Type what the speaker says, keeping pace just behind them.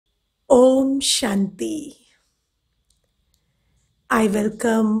Om Shanti. I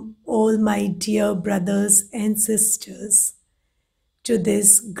welcome all my dear brothers and sisters to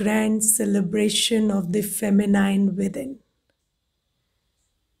this grand celebration of the feminine within.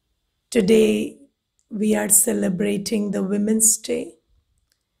 Today, we are celebrating the Women's Day,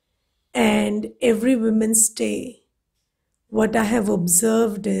 and every Women's Day, what I have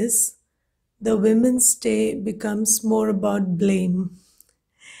observed is the Women's Day becomes more about blame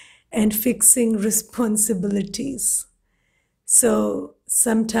and fixing responsibilities. So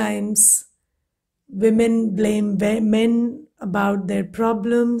sometimes women blame men about their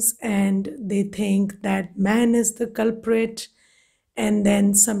problems and they think that man is the culprit. And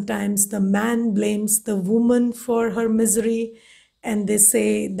then sometimes the man blames the woman for her misery and they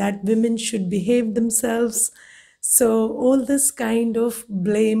say that women should behave themselves. So all this kind of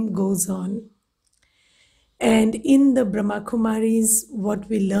blame goes on. And in the Brahma Kumaris, what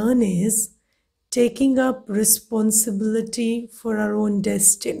we learn is taking up responsibility for our own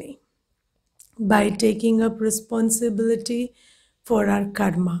destiny by taking up responsibility for our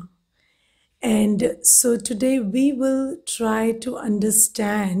karma. And so today we will try to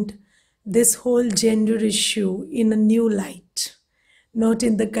understand this whole gender issue in a new light, not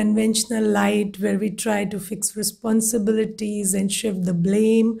in the conventional light where we try to fix responsibilities and shift the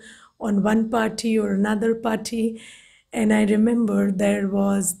blame on one party or another party. And I remember there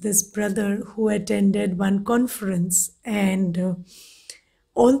was this brother who attended one conference, and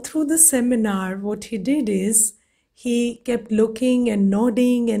all through the seminar, what he did is he kept looking and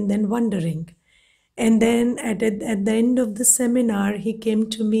nodding and then wondering. And then at the end of the seminar, he came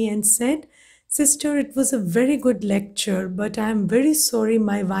to me and said, "Sister, it was a very good lecture, but I'm very sorry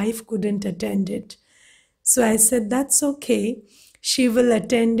my wife couldn't attend it." So I said, "That's okay. She will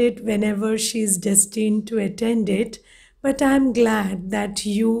attend it whenever she is destined to attend it. But I'm glad that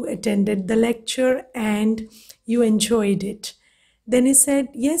you attended the lecture and you enjoyed it." Then he said,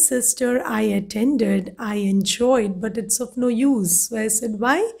 "Yes, sister, I attended, I enjoyed, but it's of no use." So I said,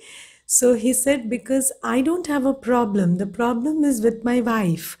 "Why?" So he said, "Because I don't have a problem. The problem is with my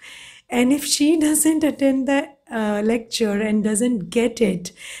wife. And if she doesn't attend the lecture and doesn't get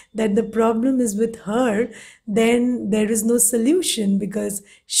it, that the problem is with her, then there is no solution because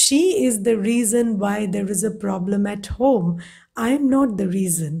she is the reason why there is a problem at home. I'm not the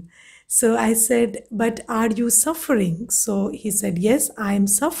reason." So I said, "But are you suffering?" So he said, "Yes, I am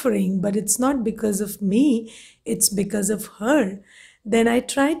suffering, but it's not because of me, it's because of her." Then I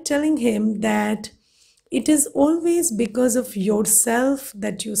tried telling him that it is always because of yourself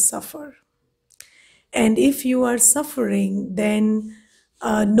that you suffer. And if you are suffering, then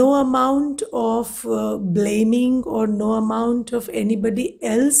no amount of blaming or no amount of anybody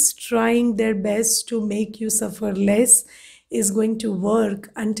else trying their best to make you suffer less is going to work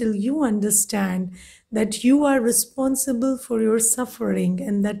until you understand that you are responsible for your suffering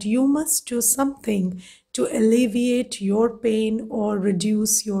and that you must do something to alleviate your pain or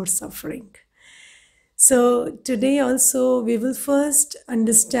reduce your suffering. So today also we will first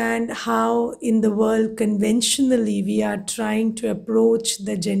understand how in the world conventionally we are trying to approach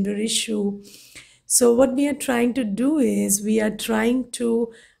the gender issue. So what we are trying to do is we are trying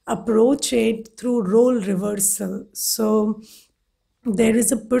to approach it through role reversal. So there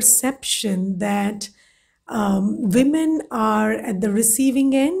is a perception that women are at the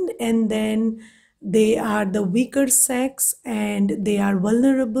receiving end and then they are the weaker sex and they are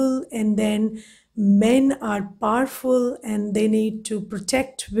vulnerable, and then men are powerful and they need to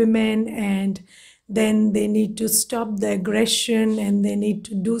protect women, and then they need to stop the aggression and they need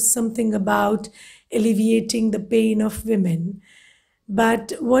to do something about alleviating the pain of women.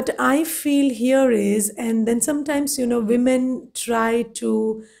 But what I feel here is, and then sometimes, women try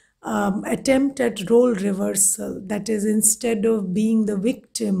to attempt at role reversal. That is, instead of being the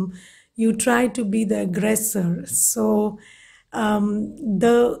victim, you try to be the aggressor. So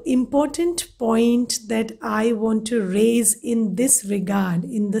the important point that I want to raise in this regard,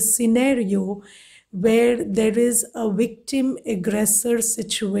 in the scenario where there is a victim-aggressor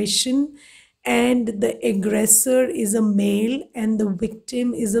situation, and the aggressor is a male and the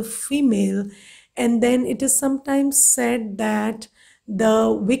victim is a female, and then it is sometimes said that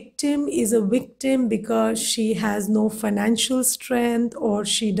the victim is a victim because she has no financial strength or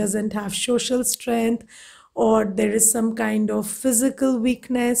she doesn't have social strength or there is some kind of physical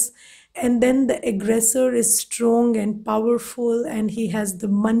weakness, and then the aggressor is strong and powerful and he has the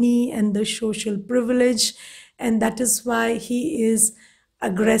money and the social privilege, and that is why he is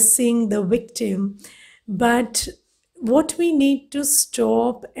aggressing the victim. But what we need to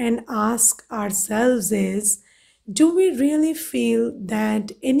stop and ask ourselves is, Do we really feel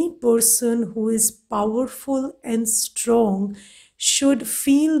that any person who is powerful and strong should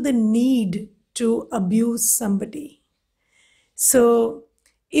feel the need to abuse somebody? So,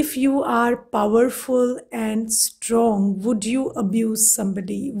 if you are powerful and strong, would you abuse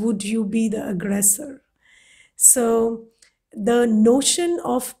somebody? Would you be the aggressor? So, the notion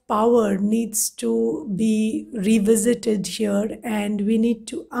of power needs to be revisited here, and we need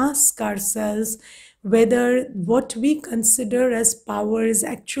to ask ourselves whether what we consider as power is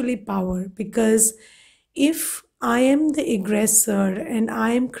actually power. Because if I am the aggressor and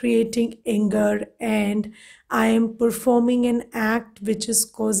I am creating anger and I am performing an act which is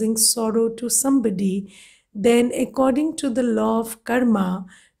causing sorrow to somebody, then according to the law of karma,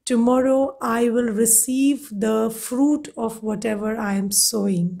 tomorrow I will receive the fruit of whatever I am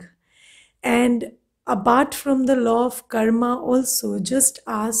sowing. And apart from the law of karma, also just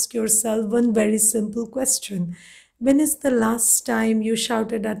ask yourself one very simple question. When is the last time you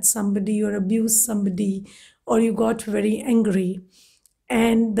shouted at somebody or abused somebody or you got very angry?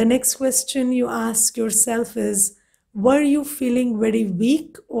 And the next question you ask yourself is, were you feeling very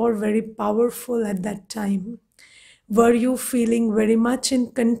weak or very powerful at that time? Were you feeling very much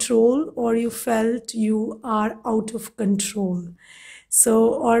in control or you felt you are out of control?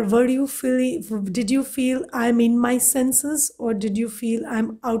 So, or were you feeling, did you feel I'm in my senses or did you feel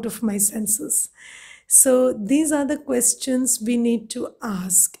I'm out of my senses? So, these are the questions we need to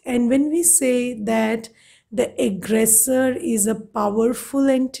ask. And when we say that the aggressor is a powerful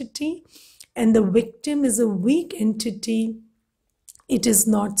entity and the victim is a weak entity, it is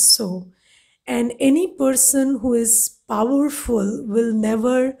not so. And any person who is powerful will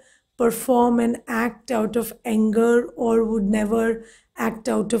never perform an act out of anger or would never act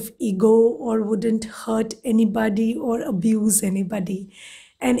out of ego or wouldn't hurt anybody or abuse anybody.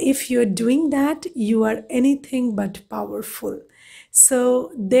 And if you're doing that, you are anything but powerful.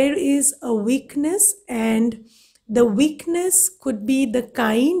 So there is a weakness, and the weakness could be the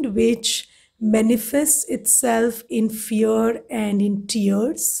kind which manifests itself in fear and in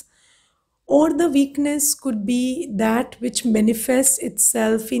tears, or the weakness could be that which manifests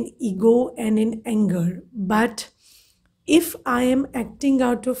itself in ego and in anger. But if I am acting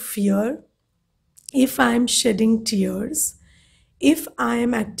out of fear, if I am shedding tears, if I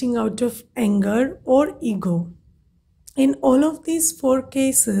am acting out of anger or ego, in all of these four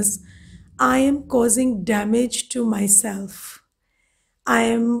cases, I am causing damage to myself. I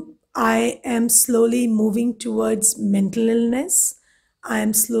am slowly moving towards mental illness. I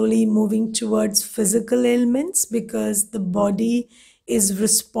am slowly moving towards physical ailments because the body is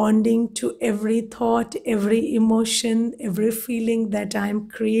responding to every thought, every emotion, every feeling that I am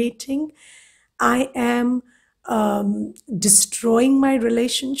creating. I am destroying my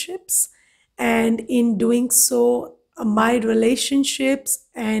relationships, and in doing so, my relationships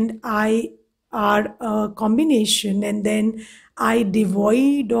and I are a combination, and then I,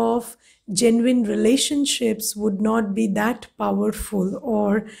 devoid of genuine relationships, would not be that powerful,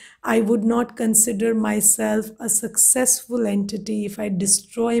 or I would not consider myself a successful entity if I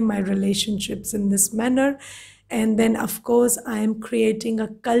destroy my relationships in this manner. And then, of course, I am creating a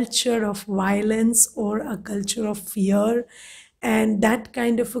culture of violence or a culture of fear. And that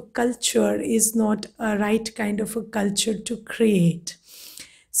kind of a culture is not a right kind of a culture to create.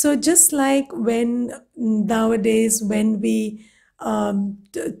 So just like when nowadays, when we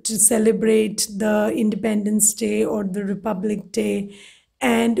to celebrate the Independence Day or the Republic Day,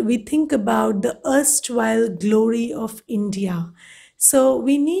 and we think about the erstwhile glory of India. So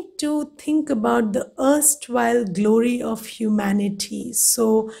we need to think about the erstwhile glory of humanity.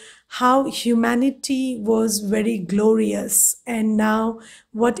 So how humanity was very glorious and now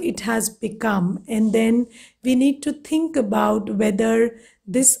what it has become. And then we need to think about whether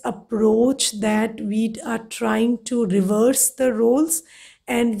this approach that we are trying to reverse the roles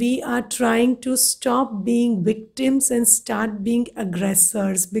and we are trying to stop being victims and start being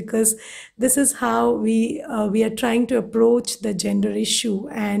aggressors, because this is how we are trying to approach the gender issue,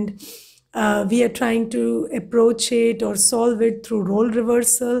 and we are trying to approach it or solve it through role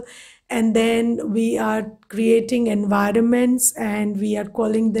reversal. And then we are creating environments and we are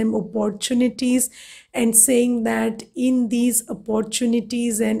calling them opportunities and saying that in these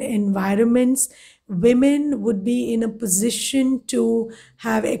opportunities and environments, women would be in a position to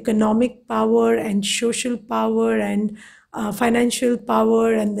have economic power and social power and financial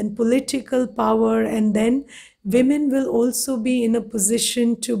power and then political power, and then women will also be in a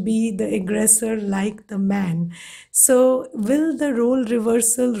position to be the aggressor like the man. So will the role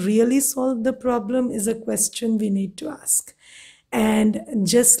reversal really solve the problem is a question we need to ask. And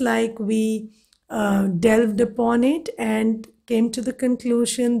just like we delved upon it and came to the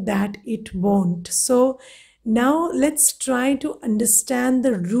conclusion that it won't. So now let's try to understand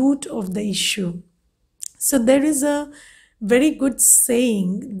the root of the issue. So there is a very good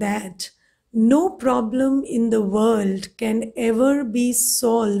saying that no problem in the world can ever be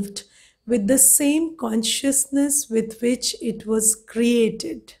solved with the same consciousness with which it was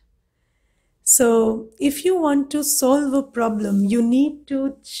created. So, if you want to solve a problem, you need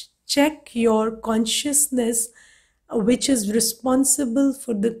to check your consciousness, which is responsible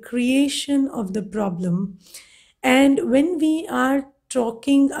for the creation of the problem. And when we are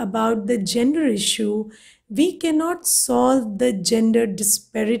talking about the gender issue, we cannot solve the gender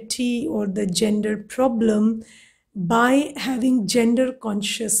disparity or the gender problem by having gender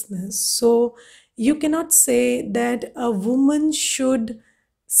consciousness. So, you cannot say that a woman should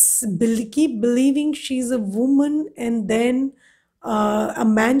keep believing she's a woman, and then a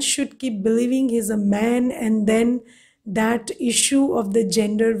man should keep believing he's a man, and then that issue of the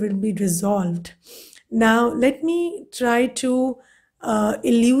gender will be resolved. Now, let me try to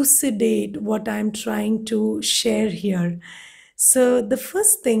elucidate what I'm trying to share here. So, the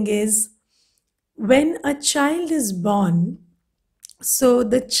first thing is, when a child is born, so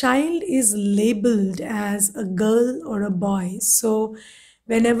the child is labeled as a girl or a boy. So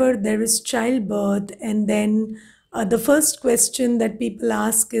whenever there is childbirth, and then the first question that people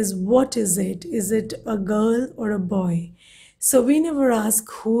ask is, what is it? Is it a girl or a boy? So we never ask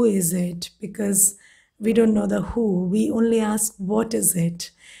who is it, because we don't know the who. We only ask what is it.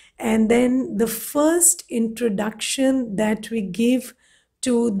 And then the first introduction that we give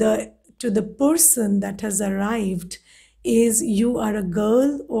to the person that has arrived is, you are a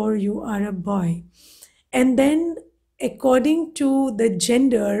girl or you are a boy. And then according to the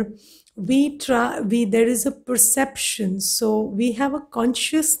gender, we there is a perception. So we have a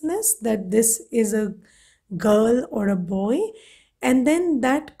consciousness that this is a girl or a boy, and then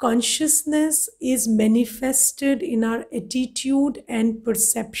that consciousness is manifested in our attitude and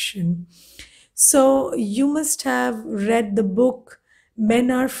perception. So you must have read the book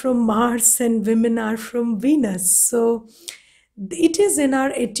Men Are From Mars and Women Are From Venus. So it is in our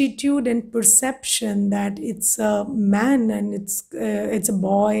attitude and perception that it's a man and it's a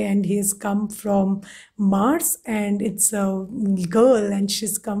boy and he's come from Mars, and it's a girl and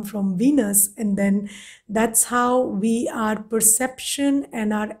she's come from Venus, and then that's how our perception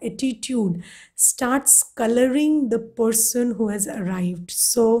and our attitude starts coloring the person who has arrived.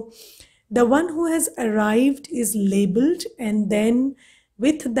 So the one who has arrived is labeled, and then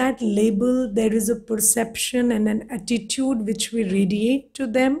with that label, there is a perception and an attitude which we radiate to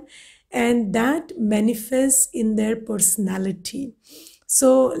them, and that manifests in their personality.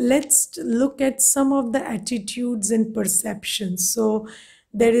 So let's look at some of the attitudes and perceptions. So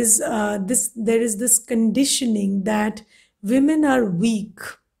there is this conditioning that women are weak.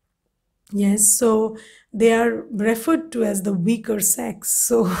 Yes, so they are referred to as the weaker sex.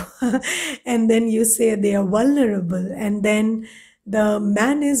 So, and then you say they are vulnerable, and then the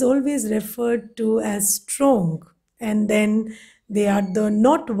man is always referred to as strong, and then they are the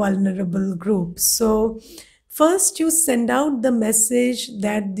not vulnerable group. So, first you send out the message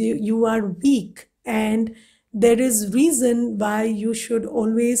that you are weak, and there is reason why you should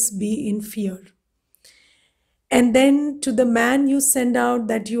always be in fear. And then to the man, you send out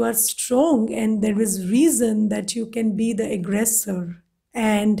that you are strong and there is reason that you can be the aggressor.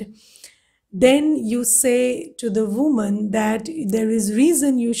 And then you say to the woman that there is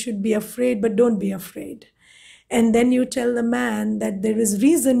reason you should be afraid, but don't be afraid. And then you tell the man that there is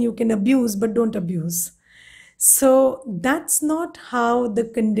reason you can abuse, but don't abuse. So that's not how the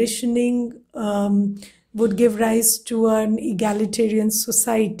conditioning would give rise to an egalitarian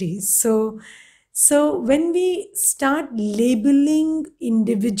society. So when we start labeling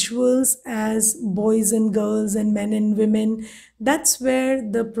individuals as boys and girls and men and women, that's where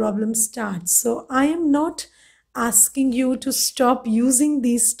the problem starts. So I am not asking you to stop using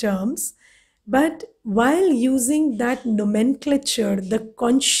these terms, but while using that nomenclature, the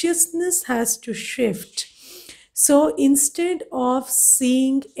consciousness has to shift. So instead of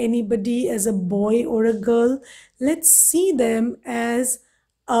seeing anybody as a boy or a girl, let's see them as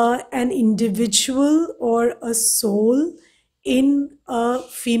an individual or a soul in a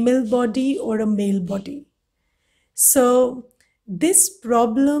female body or a male body. So this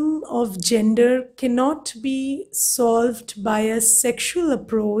problem of gender cannot be solved by a sexual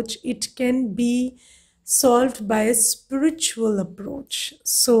approach. It can be solved by a spiritual approach.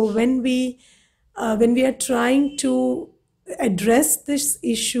 So when we are trying to address this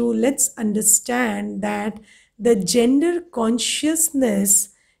issue, let's understand that the gender consciousness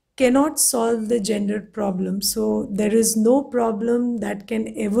cannot solve the gender problem. So there is no problem that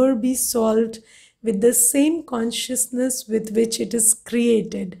can ever be solved with the same consciousness with which it is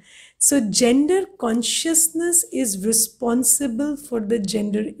created. So gender consciousness is responsible for the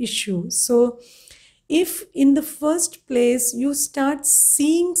gender issue. So if in the first place you start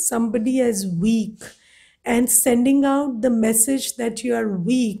seeing somebody as weak and sending out the message that you are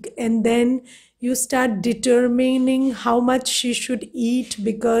weak, and then you start determining how much she should eat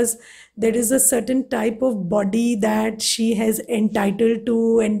because there is a certain type of body that she has entitled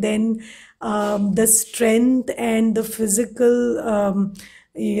to, and then the strength and the physical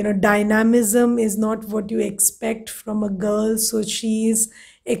dynamism is not what you expect from a girl, so she is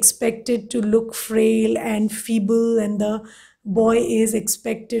expected to look frail and feeble, and the boy is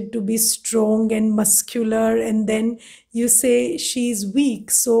expected to be strong and muscular, and then you say she's weak.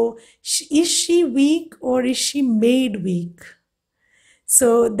 So is she weak or is she made weak?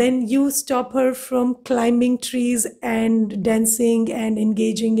 So then you stop her from climbing trees and dancing and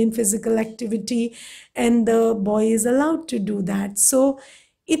engaging in physical activity, and the boy is allowed to do that. So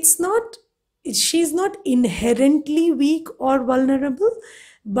it's not, she's not inherently weak or vulnerable,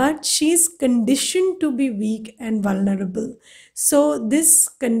 but she's conditioned to be weak and vulnerable. So this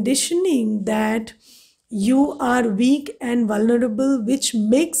conditioning that you are weak and vulnerable, which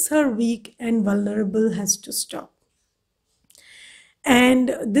makes her weak and vulnerable, has to stop.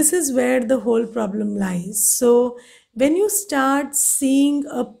 And this is where the whole problem lies. So, when you start seeing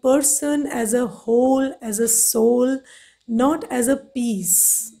a person as a whole, as a soul, not as a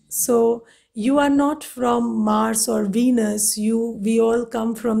piece, so you are not from Mars or Venus, we all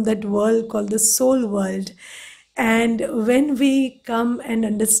come from that world called the soul world. And when we come and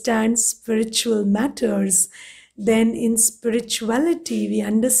understand spiritual matters, then in spirituality, we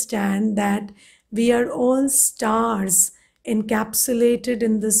understand that we are all stars encapsulated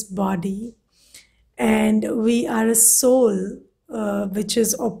in this body, and we are a soul which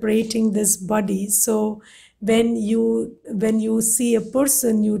is operating this body. So when you see a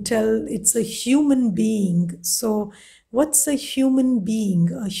person, you tell it's a human being. So what's a human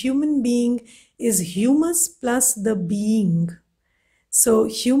being? A human being is humus plus the being. So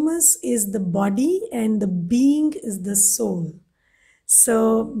humus is the body and the being is the soul.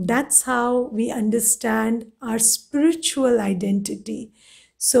 So that's how we understand our spiritual identity.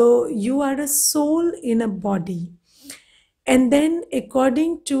 So you are a soul in a body. And then,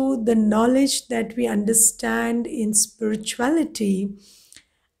 according to the knowledge that we understand in spirituality,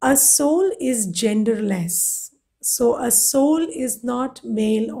 a soul is genderless. So a soul is not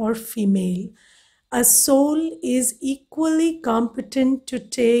male or female. A soul is equally competent to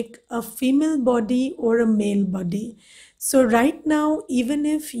take a female body or a male body. So right now, even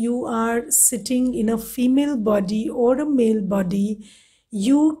if you are sitting in a female body or a male body,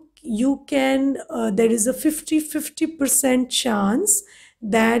 you can there is a 50-50% chance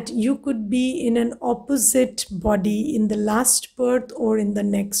that you could be in an opposite body in the last birth or in the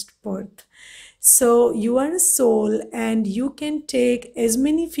next birth. So you are a soul and you can take as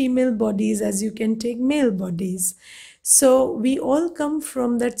many female bodies as you can take male bodies. So we all come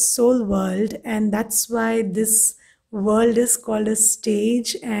from that soul world, and that's why this world is called a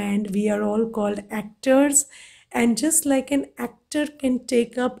stage, and we are all called actors. And just like an actor can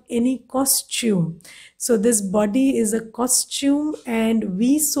take up any costume, so this body is a costume, and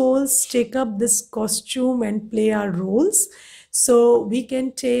we souls take up this costume and play our roles. So we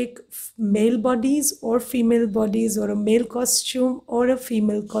can take male bodies or female bodies, or a male costume or a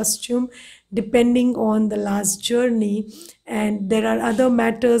female costume, depending on the last journey. And there are other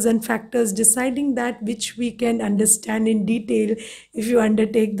matters and factors deciding that, which we can understand in detail if you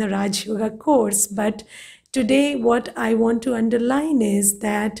undertake the Raj Yoga course. But today, what I want to underline is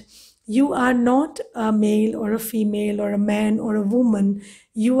that you are not a male or a female or a man or a woman.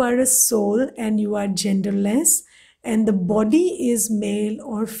 You are a soul and you are genderless, and the body is male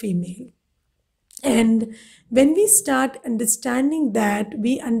or female. And when we start understanding that,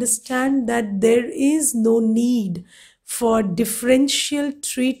 we understand that there is no need for differential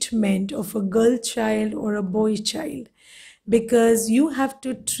treatment of a girl child or a boy child, because you have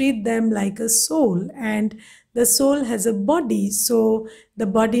to treat them like a soul, and the soul has a body. So the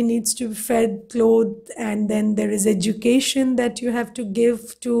body needs to be fed, clothed, and then there is education that you have to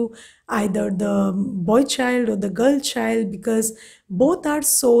give to either the boy child or the girl child, because both are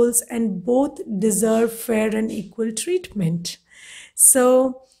souls and both deserve fair and equal treatment.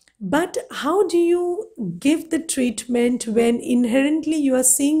 So, but how do you give the treatment when inherently you are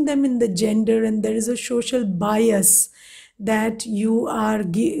seeing them in the gender, and there is a social bias that you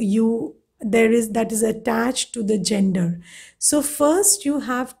that is attached to the gender. So first you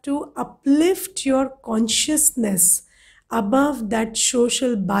have to uplift your consciousness above that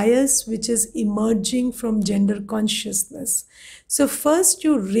social bias which is emerging from gender consciousness. So first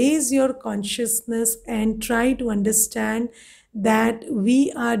you raise your consciousness and try to understand that we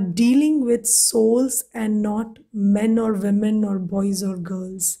are dealing with souls and not men or women or boys or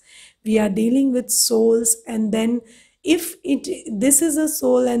girls. We are dealing with souls, and then if it this is a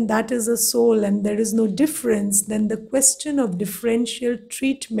soul and that is a soul and there is no difference, then the question of differential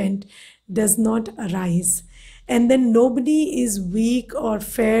treatment does not arise. And then nobody is weak or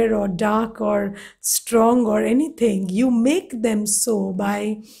fair or dark or strong or anything. You make them so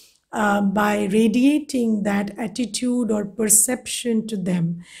by radiating that attitude or perception to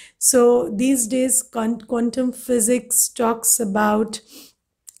them. So these days, quantum physics talks about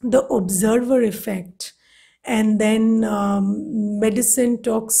the observer effect. And then medicine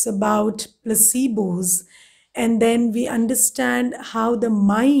talks about placebos. And then we understand how the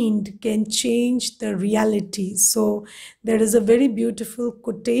mind can change the reality. So there is a very beautiful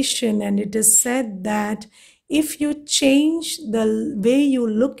quotation, and it is said that if you change the way you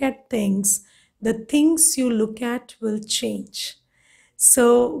look at things, the things you look at will change.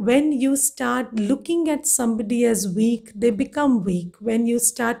 So when you start looking at somebody as weak, they become weak. When you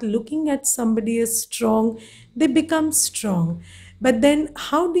start looking at somebody as strong, they become strong. But then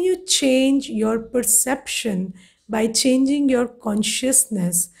how do you change your perception? By changing your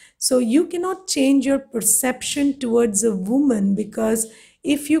consciousness. So you cannot change your perception towards a woman, because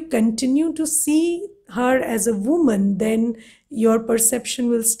if you continue to see her as a woman, then your perception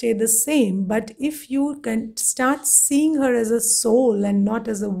will stay the same. But if you can start seeing her as a soul and not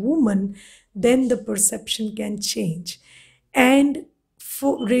as a woman, then the perception can change. And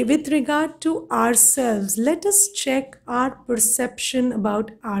with regard to ourselves, let us check our perception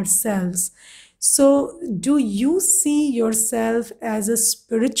about ourselves. So, do you see yourself as a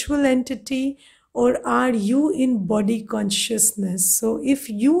spiritual entity, or are you in body consciousness? So, if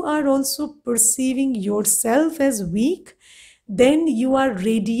you are also perceiving yourself as weak, then you are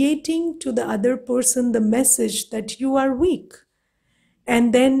radiating to the other person the message that you are weak.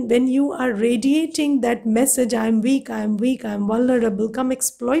 And then when you are radiating that message, I'm weak, I'm weak, I'm vulnerable, come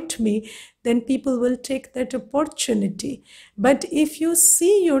exploit me, then people will take that opportunity. But if you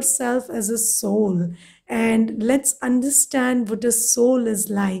see yourself as a soul, and let's understand what a soul is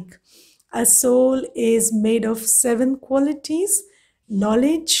like. A soul is made of 7 qualities: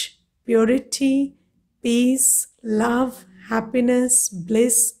 knowledge, purity, peace, love, happiness,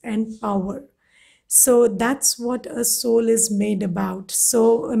 bliss, and power. So that's what a soul is made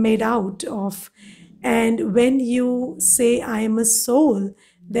out of. And when you say, I am a soul,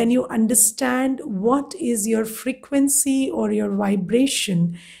 then you understand what is your frequency or your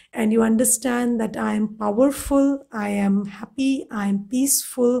vibration. And you understand that I am powerful, I am happy, I am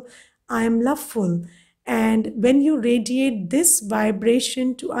peaceful, I am loveful. And when you radiate this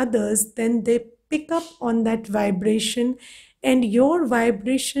vibration to others, then they pick up on that vibration, and your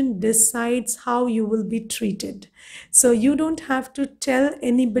vibration decides how you will be treated. So you don't have to tell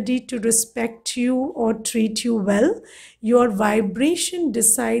anybody to respect you or treat you well. Your vibration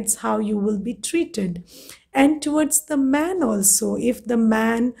decides how you will be treated. And towards the man also, if the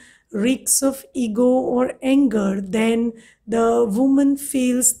man reeks of ego or anger, then the woman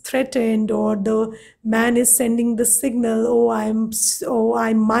feels threatened, or the man is sending the signal, oh,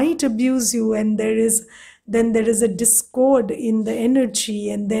 I might abuse you, and there is a discord in the energy,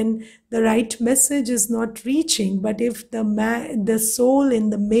 and then the right message is not reaching. But if the soul in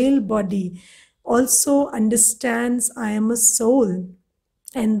the male body also understands, I am a soul,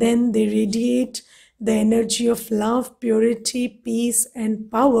 and then they radiate the energy of love, purity, peace,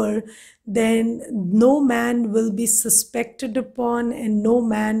 and power, then no man will be suspected upon, and no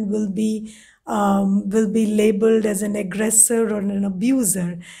man will be labeled as an aggressor or an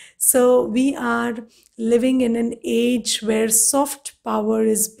abuser. So we are living in an age where soft power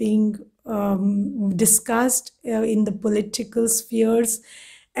is being discussed in the political spheres.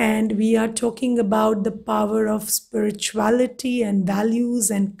 And we are talking about the power of spirituality and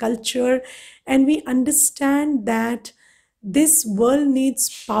values and culture. And we understand that this world needs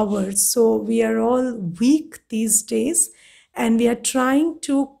power. So we are all weak these days, and we are trying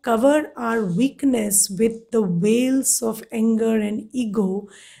to cover our weakness with the veils of anger and ego.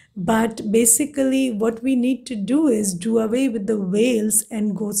 But basically, what we need to do is do away with the veils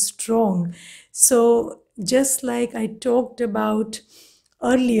and go strong. So just like I talked about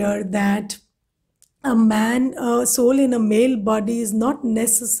earlier, that a soul in a male body is not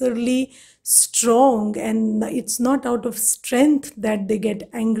necessarily strong, and it's not out of strength that they get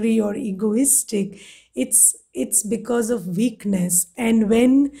angry or egoistic. It's because of weakness. And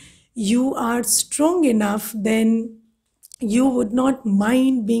when you are strong enough, then you would not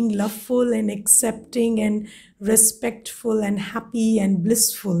mind being loveful and accepting and respectful and happy and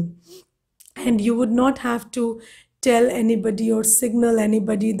blissful, and you would not have to tell anybody or signal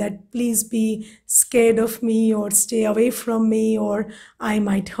anybody that please be scared of me or stay away from me or I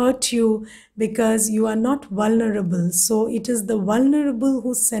might hurt you, because you are not vulnerable. So it is the vulnerable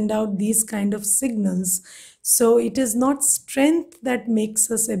who send out these kind of signals. So it is not strength that makes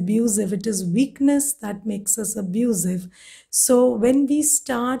us abusive, it is weakness that makes us abusive. So when we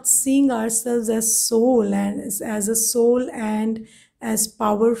start seeing ourselves as soul, and as a soul, and as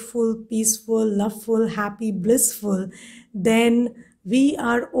powerful, peaceful, loveful, happy, blissful, then we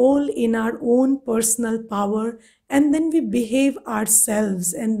are all in our own personal power, and then we behave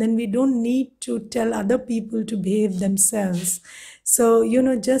ourselves, and then we don't need to tell other people to behave themselves. So,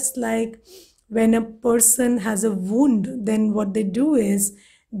 just like when a person has a wound, then what they do is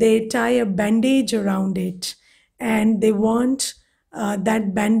they tie a bandage around it, and they want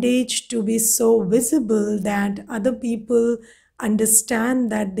that bandage to be so visible that other people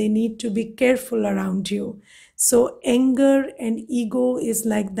understand that they need to be careful around you. So anger and ego is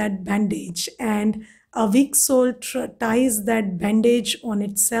like that bandage, and a weak soul ties that bandage on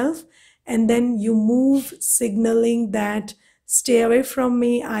itself, and then you move signaling that stay away from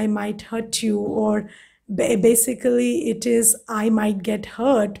me, I might hurt you, or basically it is I might get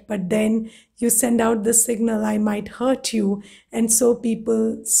hurt, but then you send out the signal I might hurt you, and so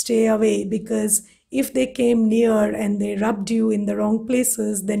people stay away, because if they came near and they rubbed you in the wrong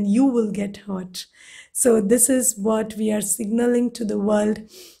places, then you will get hurt. So this is what we are signaling to the world,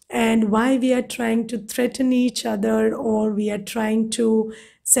 and why we are trying to threaten each other, or we are trying to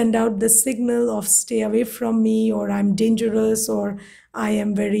send out the signal of stay away from me, or I'm dangerous, or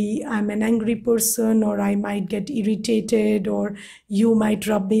I'm an angry person, or I might get irritated, or you might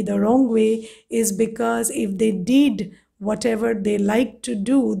rub me the wrong way, is because if they did whatever they like to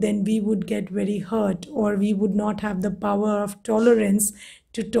do, then we would get very hurt, or we would not have the power of tolerance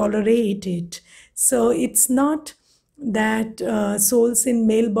to tolerate it. So it's not that souls in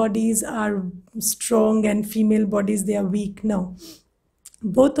male bodies are strong and female bodies they are weak. No,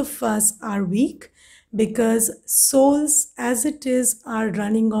 both of us are weak, because souls as it is are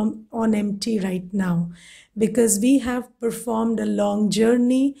running on empty right now, because we have performed a long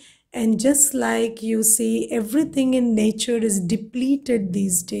journey. And just like you see, everything in nature is depleted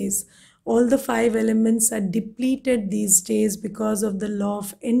these days. All the five elements are depleted these days because of the law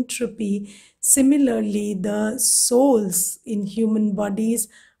of entropy. Similarly, the souls in human bodies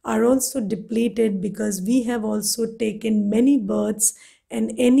are also depleted, because we have also taken many births,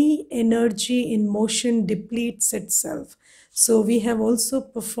 and any energy in motion depletes itself. So we have also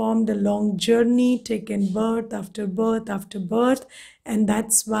performed a long journey, taken birth after birth after birth, and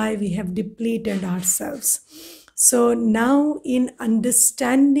that's why we have depleted ourselves. So now, in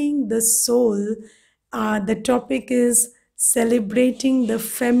understanding the soul, the topic is celebrating the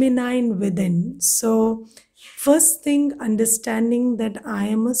feminine within. So first thing, understanding that I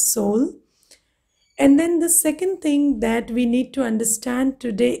am a soul. And then the second thing that we need to understand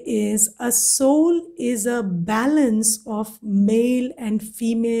today is a soul is a balance of male and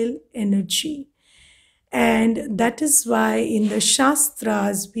female energy. And that is why in the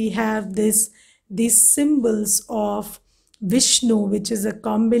Shastras we have these symbols of Vishnu, which is a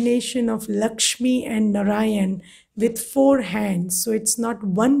combination of Lakshmi and Narayan with four hands. So it's not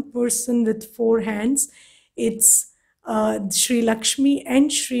one person with four hands, it's Sri Lakshmi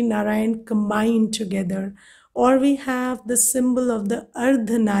and Sri Narayan combined together. Or we have the symbol of the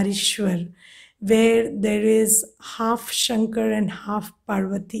Ardhanarishwar, where there is half Shankar and half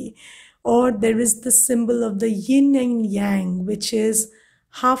Parvati. Or there is the symbol of the yin and yang, which is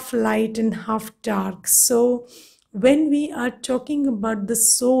half light and half dark. So when we are talking about the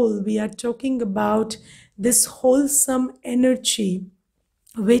soul, we are talking about this wholesome energy,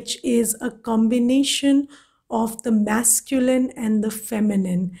 which is a combination of the masculine and the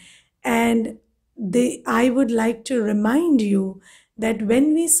feminine. And I would like to remind you that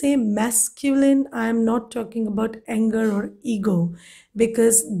when we say masculine, I am not talking about anger or ego,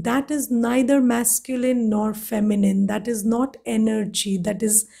 because that is neither masculine nor feminine. That is not energy. That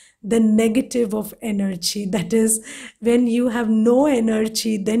is the negative of energy. That is, when you have no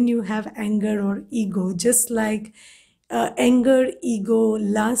energy, then you have anger or ego. Just like anger, ego,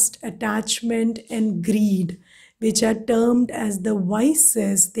 lust, attachment, and greed. which are termed as the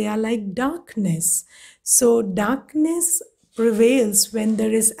vices. They are like darkness. So darkness prevails when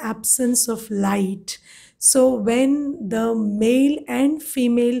there is absence of light. So when the male and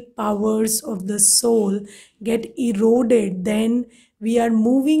female powers of the soul get eroded, then we are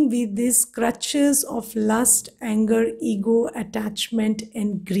moving with these crutches of lust, anger, ego, attachment,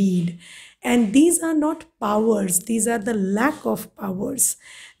 and greed. And these are not powers, these are the lack of powers.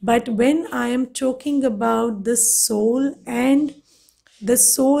 But when I am talking about the soul, and the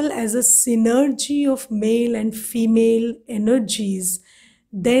soul as a synergy of male and female energies,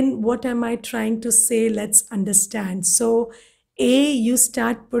 then what am I trying to say? Let's understand. So, A, you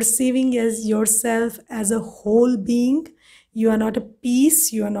start perceiving as yourself as a whole being. You are not a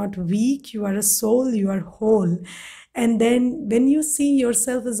piece, you are not weak, you are a soul, you are whole. And then when you see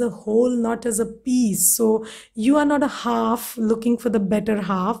yourself as a whole, not as a piece, so you are not a half looking for the better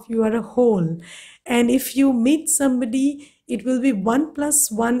half, you are a whole. And if you meet somebody, it will be 1 plus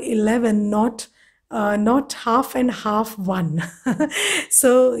 1 11, not half and half one.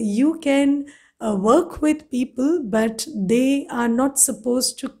 So you can work with people, but they are not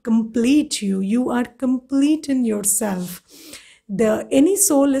supposed to complete you. You are complete in yourself. Any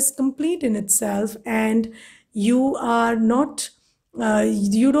soul is complete in itself, and you are not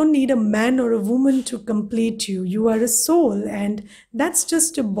you don't need a man or a woman to complete you. You are a soul, and that's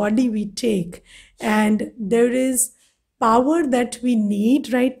just a body we take. And there is power that we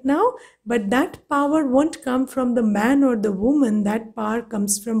need right now, but that power won't come from the man or the woman. That power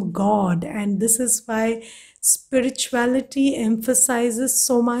comes from God. And this is why spirituality emphasizes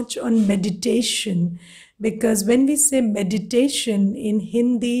so much on meditation, because when we say meditation in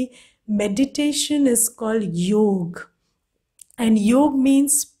Hindi, meditation is called yog, and yog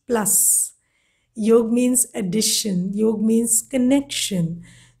means plus. Yog means addition. Yog means connection.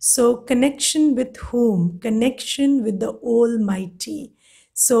 So connection with whom? Connection with the Almighty.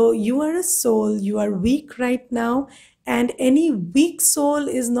 So you are a soul, you are weak right now, and any weak soul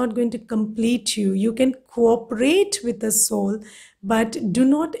is not going to complete you. You can cooperate with a soul, but do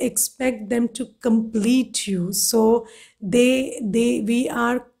not expect them to complete you. So we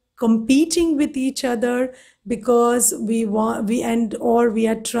are competing with each other because we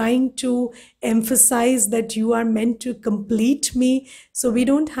are trying to emphasize that you are meant to complete me. So we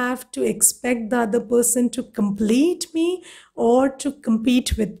don't have to expect the other person to complete me or to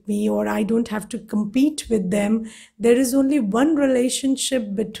compete with me, or I don't have to compete with them. There is only one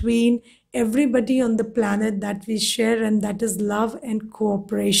relationship between everybody on the planet that we share, and that is love and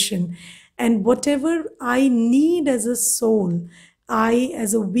cooperation. And whatever I need as a soul, I,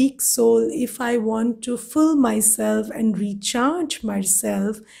 as a weak soul, if I want to fill myself and recharge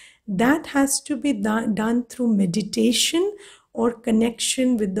myself, that has to be done through meditation or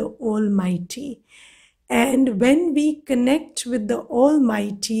connection with the Almighty. And when we connect with the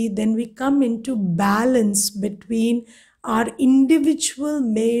Almighty, then we come into balance between our individual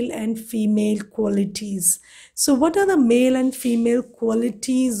male and female qualities. So what are the male and female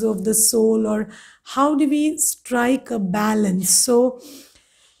qualities of the soul, or how do we strike a balance? So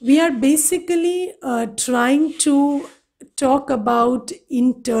we are basically trying to talk about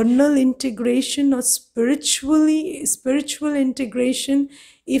internal integration or spiritual integration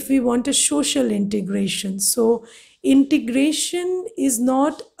if we want a social integration. So integration is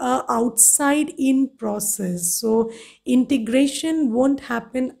not a outside in process. So integration won't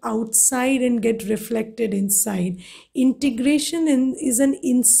happen outside and get reflected inside. Integration is an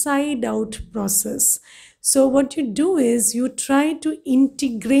inside out process. So what you do is you try to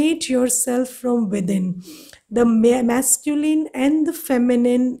integrate yourself from within. The masculine and the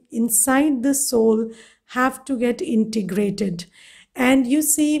feminine inside the soul have to get integrated. And you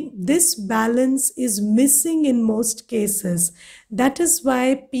see, this balance is missing in most cases. That is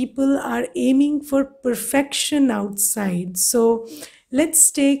why people are aiming for perfection outside. So let's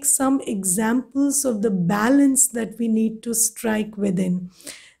take some examples of the balance that we need to strike within.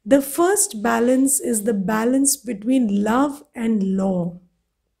 The first balance is the balance between love and law,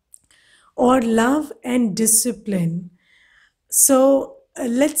 or love and discipline. So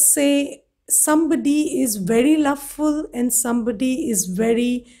let's say somebody is very loveful and somebody is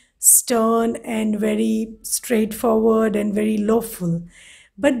very stern and very straightforward and very lawful.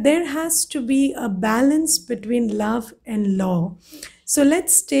 But there has to be a balance between love and law. So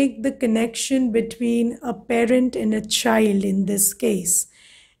let's take the connection between a parent and a child in this case.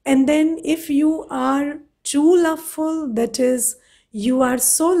 And then if you are too loveful, that is, you are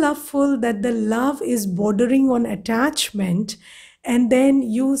so loveful that the love is bordering on attachment, and then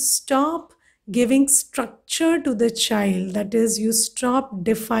you stop giving structure to the child. That is, you stop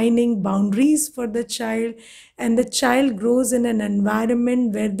defining boundaries for the child, and the child grows in an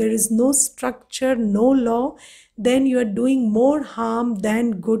environment where there is no structure, no law. Then you are doing more harm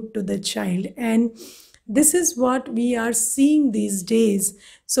than good to the child. And this is what we are seeing these days.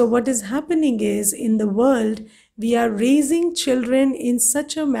 So, what is happening is, in the world, we are raising children in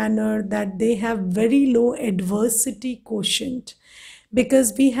such a manner that they have very low adversity quotient,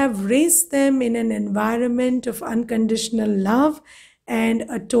 because we have raised them in an environment of unconditional love and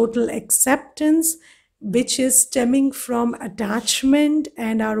a total acceptance, which is stemming from attachment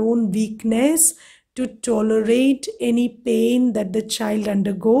and our own weakness to tolerate any pain that the child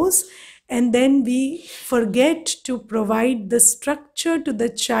undergoes. And then we forget to provide the structure to the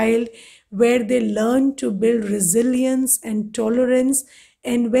child where they learn to build resilience and tolerance.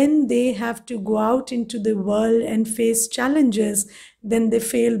 And when they have to go out into the world and face challenges, then they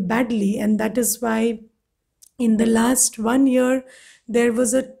fail badly. And that is why in the last 1 year, there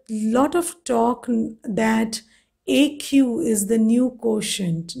was a lot of talk that AQ is the new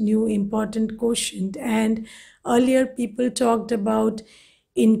quotient, new important quotient. And earlier, people talked about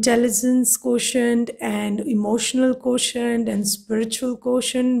intelligence quotient and emotional quotient and spiritual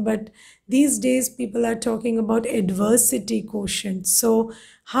quotient. But these days, people are talking about adversity quotient. So,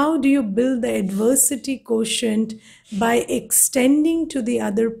 how do you build the adversity quotient? By extending to the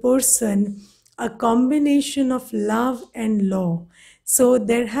other person a combination of love and law. So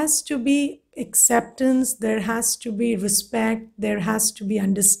there has to be acceptance, there has to be respect, there has to be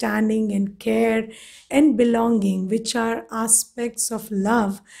understanding and care and belonging, which are aspects of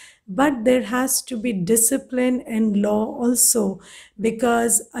love. But there has to be discipline and law also,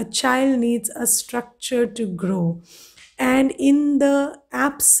 because a child needs a structure to grow. And in the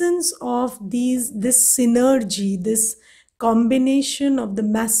absence of this synergy, this combination of the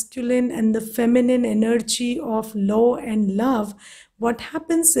masculine and the feminine energy of law and love, what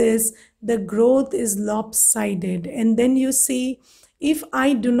happens is the growth is lopsided. And then you see, if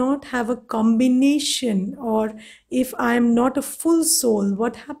I do not have a combination, or if I am not a full soul,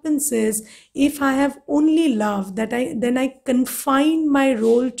 what happens is, if I have only love, then I confine my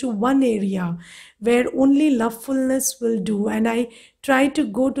role to one area where only lovefulness will do, and I try to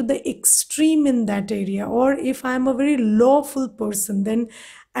go to the extreme in that area. Or if I am a very lawful person, then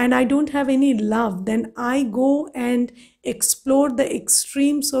and I don't have any love, then I go and explore the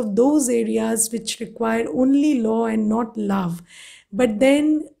extremes of those areas which require only law and not love. But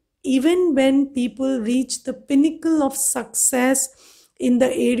then, even when people reach the pinnacle of success in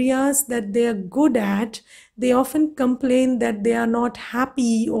the areas that they are good at, they often complain that they are not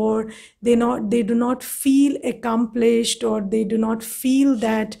happy, or they do not feel accomplished, or they do not feel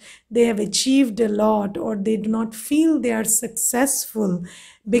that they have achieved a lot, or they do not feel they are successful.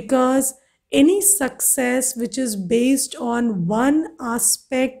 Because any success which is based on one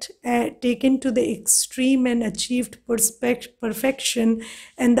aspect taken to the extreme and achieved perfection,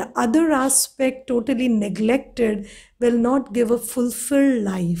 and the other aspect totally neglected, will not give a fulfilled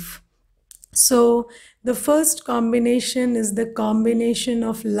life. So, the first combination is the combination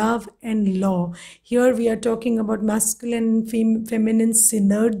of love and law. Here we are talking about masculine and feminine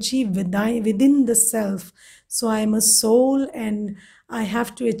synergy within the self. So, I am a soul and I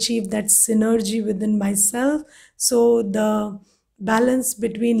have to achieve that synergy within myself. So, the balance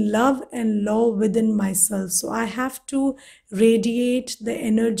between love and law within myself. So, I have to radiate the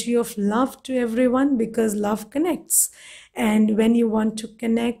energy of love to everyone, because love connects. And when you want to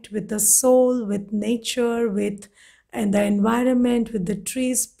connect with the soul, with nature, with and the environment, with the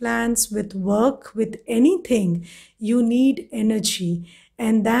trees, plants, with work, with anything, you need energy.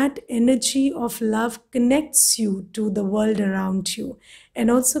 And that energy of love connects you to the world around you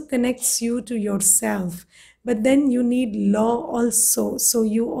and also connects you to yourself. But then you need law also. So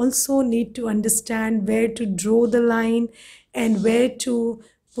you also need to understand where to draw the line and where to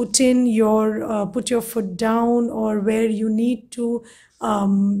put your foot down, or where you need to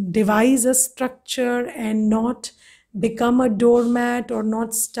devise a structure and not become a doormat, or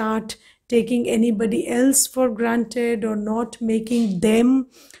not start taking anybody else for granted, or not making them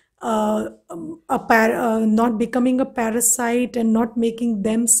not becoming a parasite, and not making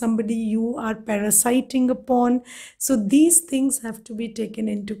them somebody you are parasiting upon. So these things have to be taken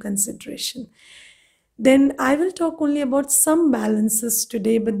into consideration. Then I will talk only about some balances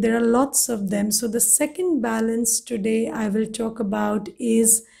today, but there are lots of them. So the second balance today I will talk about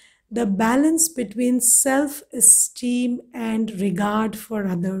is the balance between self-esteem and regard for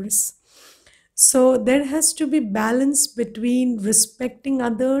others. So there has to be balance between respecting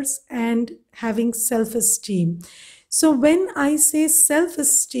others and having self-esteem. So when I say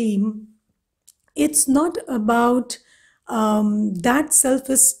self-esteem, It's not about that self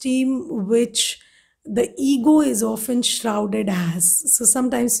esteem which the ego is often shrouded as. So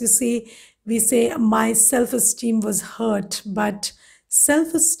sometimes we say, my self esteem was hurt, but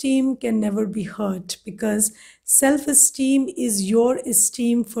self esteem can never be hurt because self esteem is your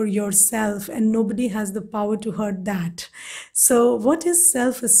esteem for yourself, and nobody has the power to hurt that. So, what is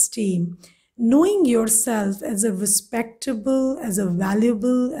self esteem? Knowing yourself as a respectable, as a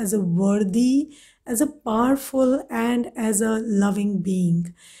valuable, as a worthy, as a powerful, and as a loving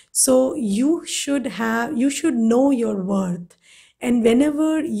being. So you should know your worth. And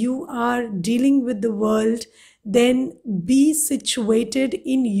whenever you are dealing with the world, then be situated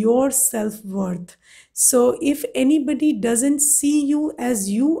in your self worth. So if anybody doesn't see you as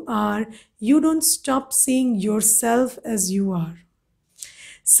you are, you don't stop seeing yourself as you are.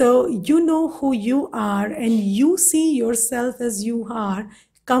 So you know who you are and you see yourself as you are,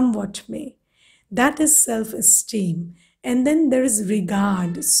 come what may. That is self esteem. And then there is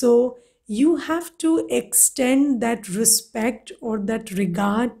regard. So you have to extend that respect or that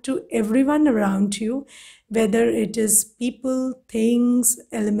regard to everyone around you, whether it is people, things,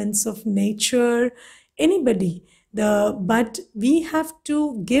 elements of nature, anybody. But we have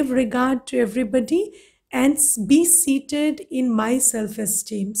to give regard to everybody and be seated in my self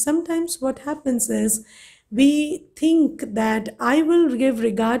esteem. Sometimes what happens is we think that I will give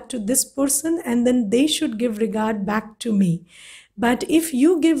regard to this person and then they should give regard back to me. But if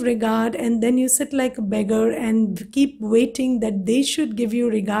you give regard and then you sit like a beggar and keep waiting that they should give you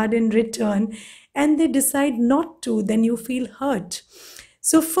regard in return and they decide not to, then you feel hurt.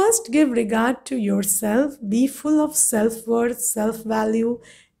 So, first give regard to yourself, be full of self worth, self value,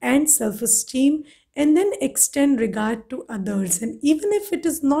 and self esteem, and then extend regard to others. And even if it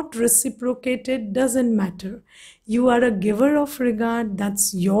is not reciprocated, doesn't matter. You are a giver of regard,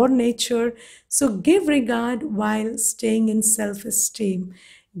 that's your nature. So, give regard while staying in self esteem.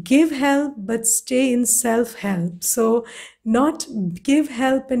 Give help but stay in self help. So not give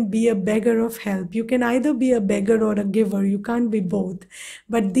help and be a beggar of help. You can either be a beggar or a giver, you can't be both.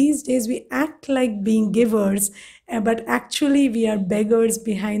 But these days we act like being givers, but actually we are beggars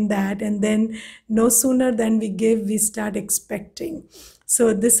behind that, and then no sooner than we give we start expecting.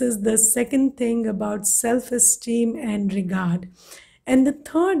 So this is the second thing about self esteem and regard. And the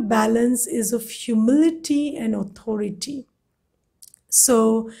third balance is of humility and authority.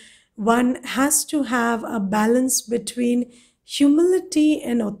 So one has to have a balance between humility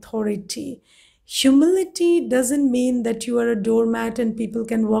and authority. Humility doesn't mean that you are a doormat and people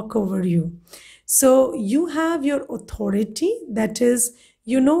can walk over you. So you have your authority, that is,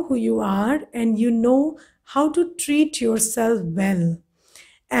 you know who you are and you know how to treat yourself well.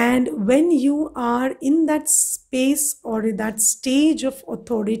 And when you are in that space or in that stage of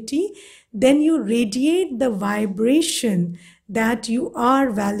authority, then you radiate the vibration that you are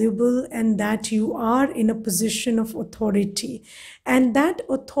valuable and that you are in a position of authority. And that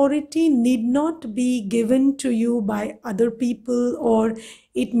authority need not be given to you by other people, or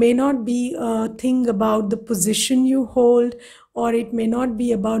it may not be a thing about the position you hold, or it may not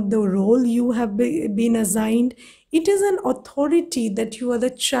be about the role you have been assigned. It is an authority that you are the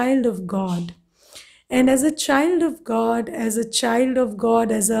child of God. And as a child of God, as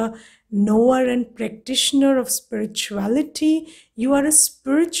a knower and practitioner of spirituality, you are a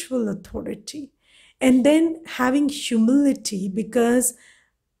spiritual authority. And then having humility, because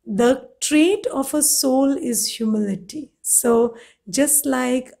the trait of a soul is humility. So just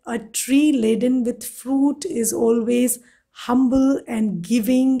like a tree laden with fruit is always humble and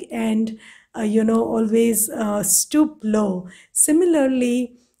giving and always stoop low,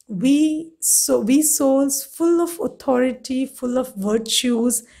 similarly we souls full of authority, full of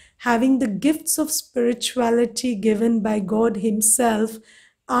virtues, having the gifts of spirituality given by God himself,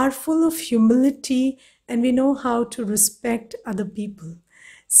 are full of humility, and we know how to respect other people.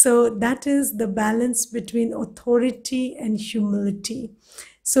 So that is the balance between authority and humility.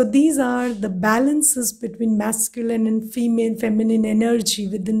 So these are the balances between masculine and female, feminine energy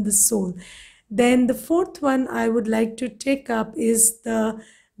within the soul. Then the fourth one I would like to take up is the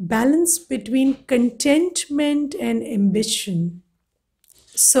balance between contentment and ambition.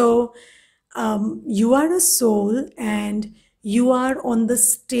 So you are a soul and you are on the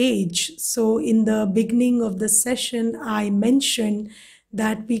stage. So in the beginning of the session, I mentioned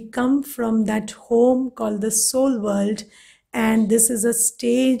that we come from that home called the soul world, and this is a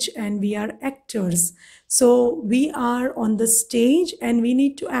stage and we are actors. So we are on the stage and we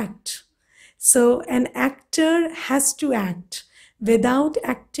need to act. So an actor has to act. Without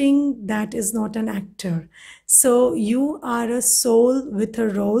acting, that is not an actor. So you are a soul with a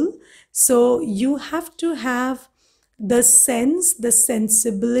role. So you have to have the sense, the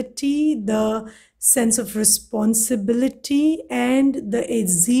sensibility, the sense of responsibility, and the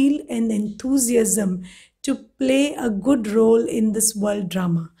zeal and enthusiasm to play a good role in this world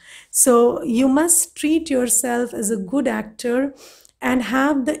drama. So you must treat yourself as a good actor and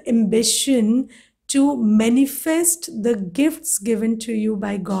have the ambition to manifest the gifts given to you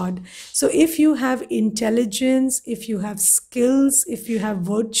by God. So if you have intelligence, if you have skills, if you have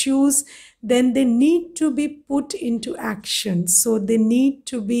virtues, then they need to be put into action. So they need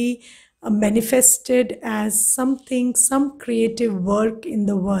to be manifested as something, some creative work in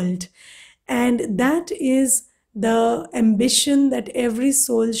the world. And that is the ambition that every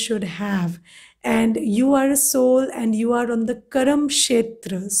soul should have. And you are a soul and you are on the Karam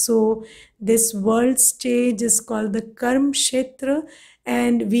Kshetra. So this world stage is called the Karm Kshetra,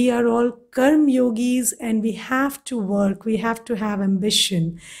 and we are all Karm yogis, and we have to work, we have to have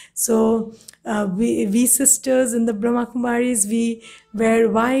ambition. So we sisters in the Brahma Kumaris, we wear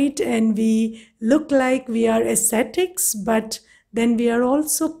white and we look like we are ascetics, but then we are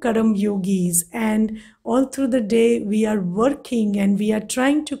also Karam yogis, and all through the day we are working and we are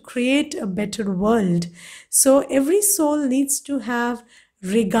trying to create a better world. So every soul needs to have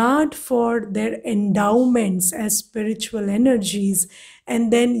regard for their endowments as spiritual energies,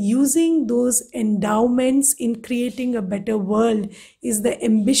 and then using those endowments in creating a better world is the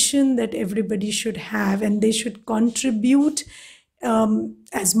ambition that everybody should have, and they should contribute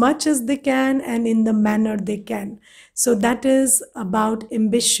as much as they can and in the manner they can. So that is about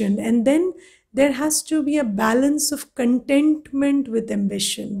ambition. And then there has to be a balance of contentment with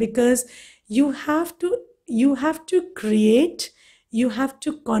ambition, because you have to create, you have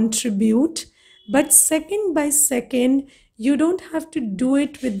to contribute, but second by second you don't have to do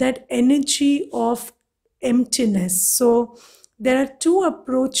it with that energy of emptiness. So there are two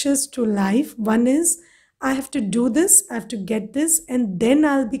approaches to life. One is, I have to do this, I have to get this, and then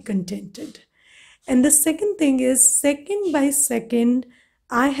I'll be contented. And the second thing is, second by second,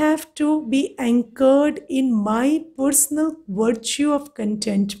 I have to be anchored in my personal virtue of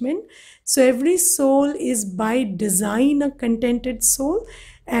contentment. So every soul is by design a contented soul,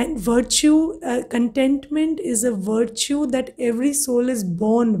 and virtue, contentment is a virtue that every soul is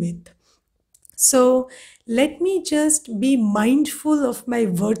born with. So let me just be mindful of my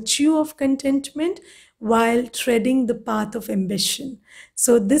virtue of contentment while treading the path of ambition.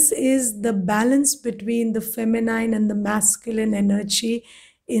 So this is the balance between the feminine and the masculine energy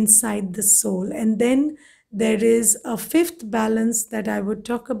inside the soul. And then there is a fifth balance that I would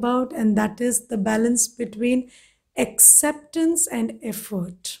talk about, and that is the balance between acceptance and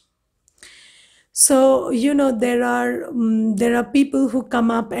effort. So, there are people who come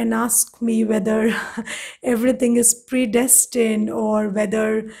up and ask me whether everything is predestined or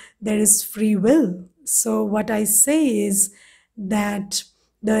whether there is free will. So what I say is that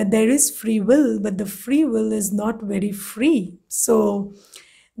there is free will, but the free will is not very free. So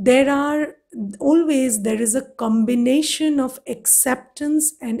there is a combination of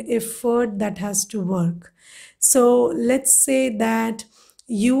acceptance and effort that has to work. So let's say that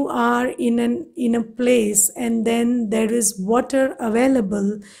you are in a place and then there is water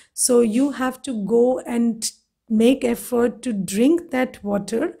available, so you have to go and make effort to drink that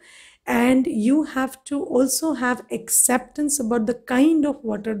water, and you have to also have acceptance about the kind of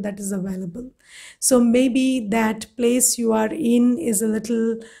water that is available. So maybe that place you are in is a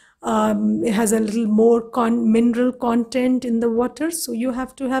little it has a little more mineral content in the water, so you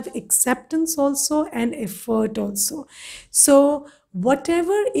have to have acceptance also and effort also. So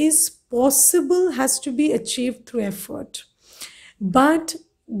whatever is possible has to be achieved through effort, but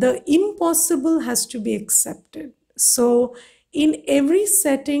the impossible has to be accepted. So in every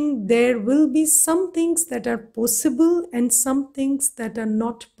setting there will be some things that are possible and some things that are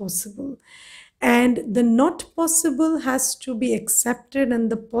not possible, and the not possible has to be accepted and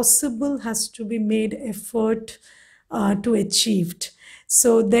the possible has to be made effort to achieved.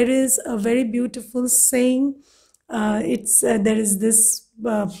 So there is a very beautiful saying. There is this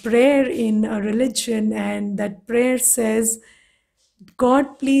prayer in a religion, and that prayer says,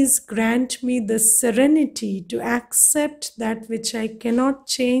 God, please grant me the serenity to accept that which I cannot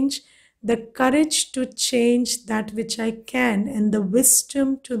change, the courage to change that which I can, and the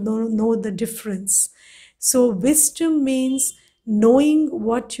wisdom to know the difference. So wisdom means knowing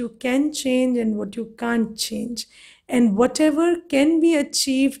what you can change and what you can't change. And whatever can be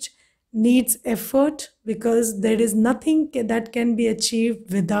achieved needs effort, because there is nothing that can be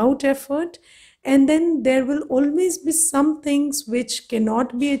achieved without effort. And then there will always be some things which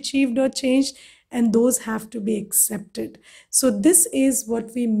cannot be achieved or changed, and those have to be accepted. So this is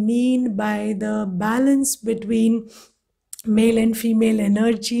what we mean by the balance between male and female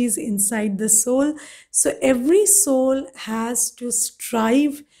energies inside the soul. So every soul has to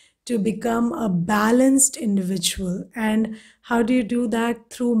strive to become a balanced individual. And how do you do that?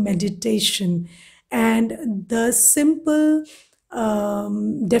 Through meditation. And the simple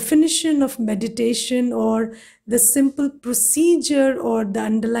definition of meditation, or the simple procedure, or the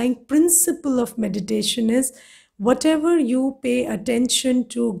underlying principle of meditation is whatever you pay attention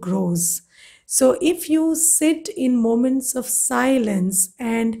to grows. So, if you sit in moments of silence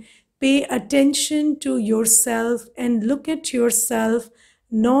and pay attention to yourself and look at yourself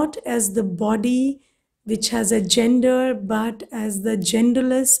not as the body which has a gender, but as the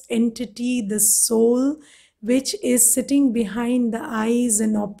genderless entity, the soul, which is sitting behind the eyes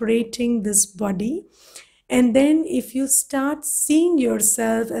and operating this body. And then, if you start seeing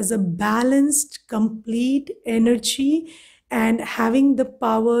yourself as a balanced, complete energy and having the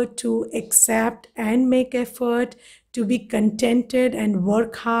power to accept and make effort, to be contented and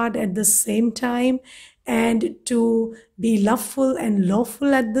work hard at the same time, and to be loveful and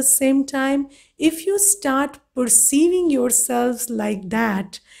lawful at the same time, if you start perceiving yourselves like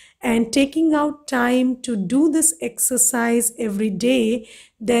that and taking out time to do this exercise every day,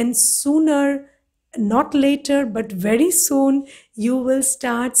 then sooner, not later, but very soon, you will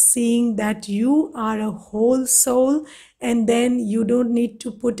start seeing that you are a whole soul, and then you don't need to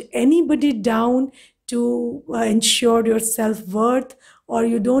put anybody down to ensure your self-worth, or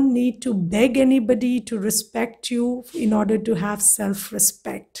you don't need to beg anybody to respect you in order to have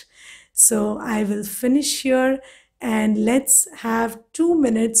self-respect. So I will finish here, and let's have 2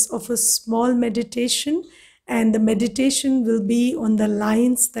 minutes of a small meditation. And the meditation will be on the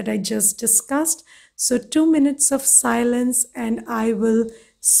lines that I just discussed. So 2 minutes of silence, and I will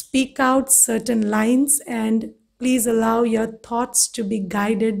speak out certain lines, and please allow your thoughts to be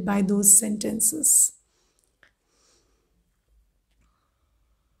guided by those sentences.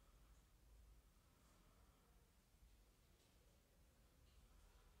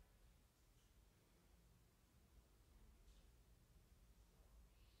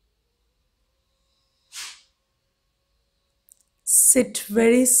 Sit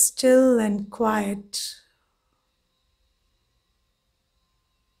very still and quiet.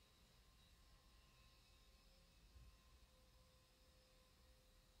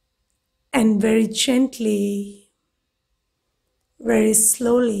 And very gently, very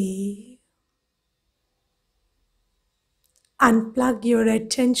slowly, unplug your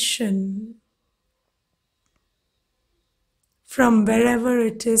attention from wherever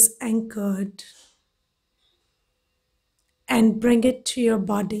it is anchored and bring it to your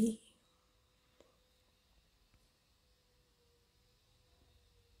body.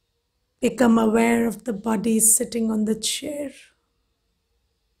 Become aware of the body sitting on the chair.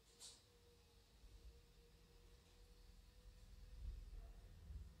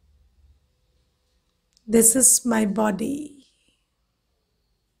 This is my body.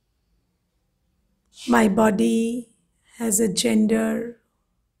 My body has a gender,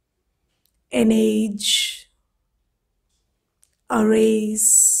 an age, a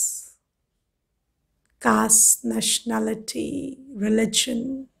race, caste, nationality,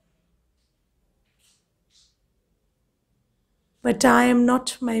 religion. But I am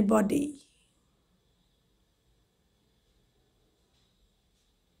not my body.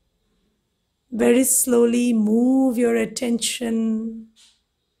 Very slowly move your attention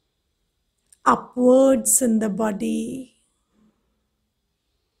upwards in the body.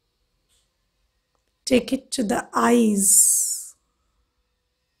 Take it to the eyes.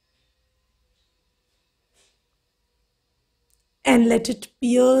 And let it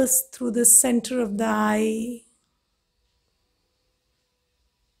pierce through the center of the eye.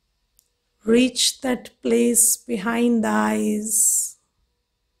 Reach that place behind the eyes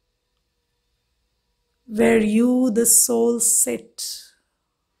where you, the soul, sit.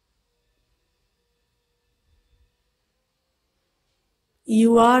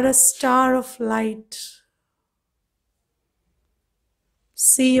 You are a star of light.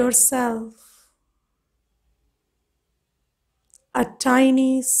 See yourself, a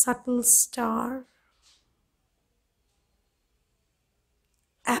tiny, subtle star,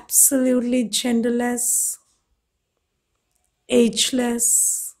 absolutely genderless,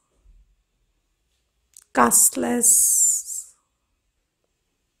 ageless, casteless,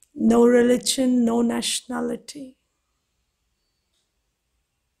 no religion, no nationality.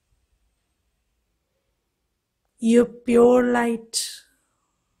 You're pure light,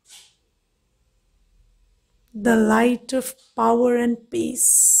 the light of power and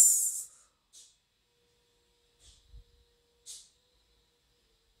peace.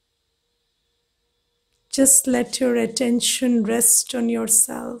 Just let your attention rest on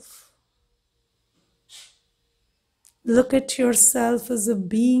yourself. Look at yourself as a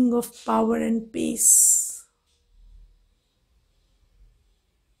being of power and peace.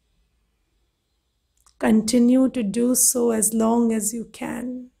 Continue to do so as long as you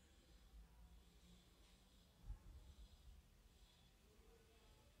can.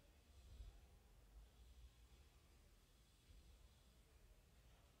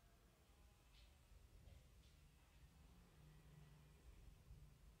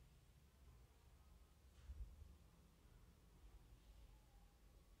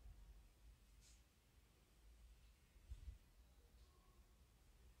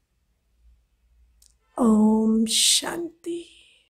 Om Shanti.